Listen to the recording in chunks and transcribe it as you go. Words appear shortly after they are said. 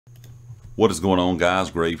What is going on, guys?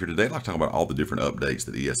 Grave here. Today I'd like to talk about all the different updates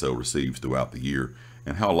that ESO receives throughout the year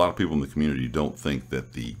and how a lot of people in the community don't think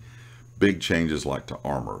that the big changes like to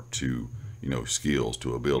armor, to skills,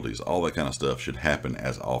 to abilities, all that kind of stuff should happen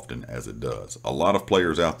as often as it does. A lot of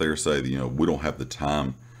players out there say that we don't have the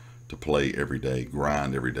time to play every day,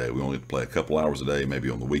 grind every day. We only have to play a couple hours a day, maybe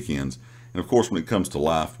on the weekends. And of course, when it comes to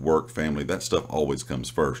life, work, family, that stuff always comes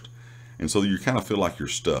first. And so you kind of feel like you're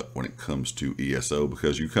stuck when it comes to ESO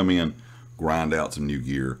because you come in, grind out some new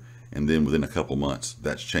gear, and then within a couple months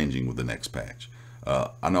that's changing with the next patch.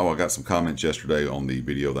 I know I got some comments yesterday on the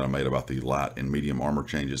video that I made about the light and medium armor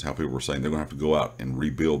changes, how people were saying they're gonna have to go out and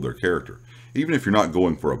rebuild their character. Even if you're not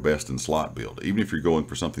going for a best in slot build, even if you're going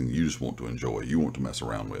for something you just want to enjoy, you want to mess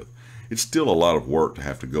around with, it's still a lot of work to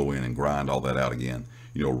have to go in and grind all that out again,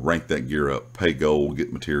 rank that gear up, pay gold,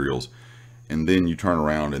 get materials, and then you turn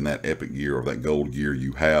around and that epic gear or that gold gear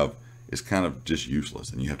you have is kind of just useless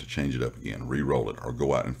and you have to change it up again, re-roll it, or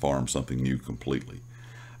go out and farm something new completely.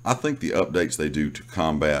 I think the updates they do to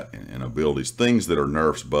combat and abilities, things that are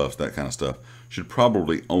nerfs, buffs, that kind of stuff, should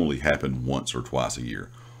probably only happen once or twice a year.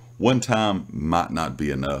 One time might not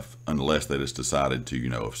be enough unless they just decided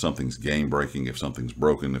to, if something's game breaking, if something's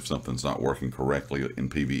broken, if something's not working correctly in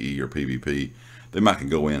PvE or PvP, they might can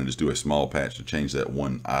go in and just do a small patch to change that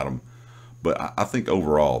one item. But I think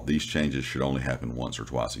overall, these changes should only happen once or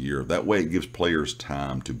twice a year. That way it gives players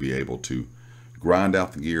time to be able to grind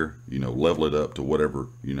out the gear, level it up to whatever,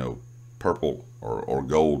 purple or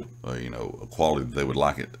gold, quality that they would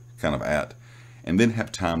like it kind of at, and then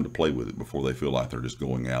have time to play with it before they feel like they're just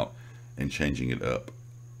going out and changing it up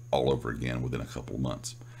all over again within a couple of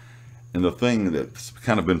months. And the thing that's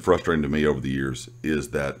kind of been frustrating to me over the years is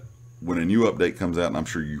that when a new update comes out, and I'm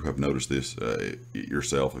sure you have noticed this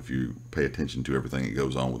yourself if you pay attention to everything that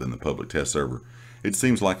goes on within the public test server, it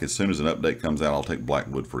seems like as soon as an update comes out, I'll take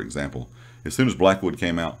Blackwood for example, as soon as Blackwood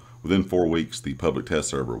came out, within 4 weeks, the public test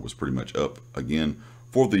server was pretty much up again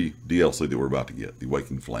for the DLC that we're about to get, the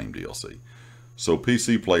Waking Flame DLC. So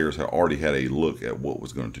PC players have already had a look at what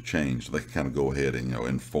was going to change. They can kind of go ahead and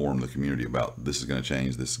inform the community about this is going to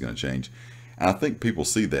change, this is going to change. And I think people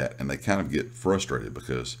see that and they kind of get frustrated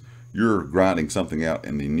because you're grinding something out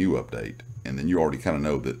in the new update, and then you already kind of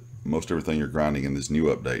know that most everything you're grinding in this new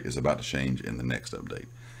update is about to change in the next update.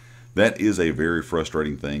 That is a very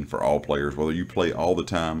frustrating thing for all players, whether you play all the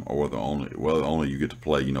time or whether only you get to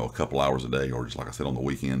play, a couple hours a day, or just like I said on the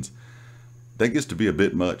weekends. That gets to be a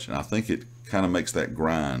bit much, and I think it kind of makes that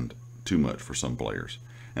grind too much for some players.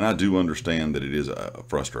 And I do understand that it is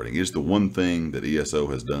frustrating. It's the one thing that ESO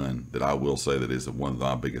has done that I will say that is one of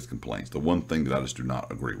my biggest complaints. The one thing that I just do not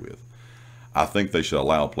agree with. I think they should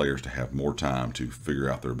allow players to have more time to figure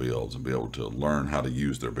out their builds and be able to learn how to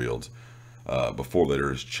use their builds before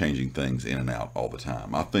they're just changing things in and out all the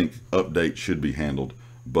time. I think updates should be handled,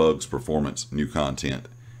 bugs, performance, new content,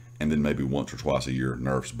 and then maybe once or twice a year,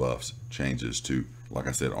 nerfs, buffs, changes to, like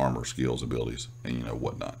I said, armor, skills, abilities, and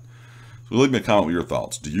whatnot. So leave me a comment with your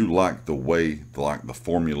thoughts. Do you like the way, the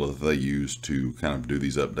formula that they use to kind of do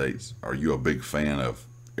these updates? Are you a big fan of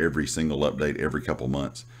every single update every couple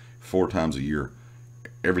months, 4 times a year?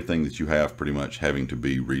 Everything that you have pretty much having to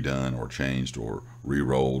be redone or changed or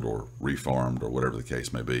re-rolled or refarmed or whatever the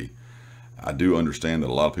case may be. I do understand that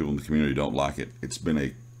a lot of people in the community don't like it. It's been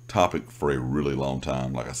a topic for a really long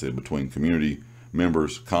time. Like I said, between community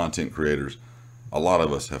members, content creators, a lot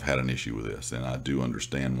of us have had an issue with this, and I do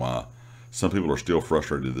understand why some people are still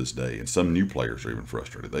frustrated to this day, and some new players are even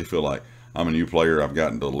frustrated. They feel like, I'm a new player, I've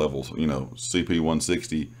gotten to levels, CP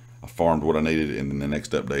 160, I farmed what I needed, and then the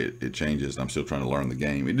next update it changes. I'm still trying to learn the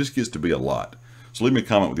game. It just gets to be a lot. So leave me a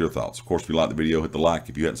comment with your thoughts. Of course, if you like the video, hit the like.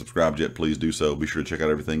 If you hadn't subscribed yet, please do so. Be sure to check out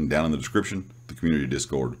everything down in the description, the community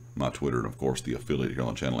Discord, my Twitter, and of course the affiliate here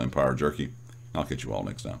on the channel, Empire Jerky. I'll catch you all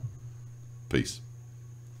next time. Peace.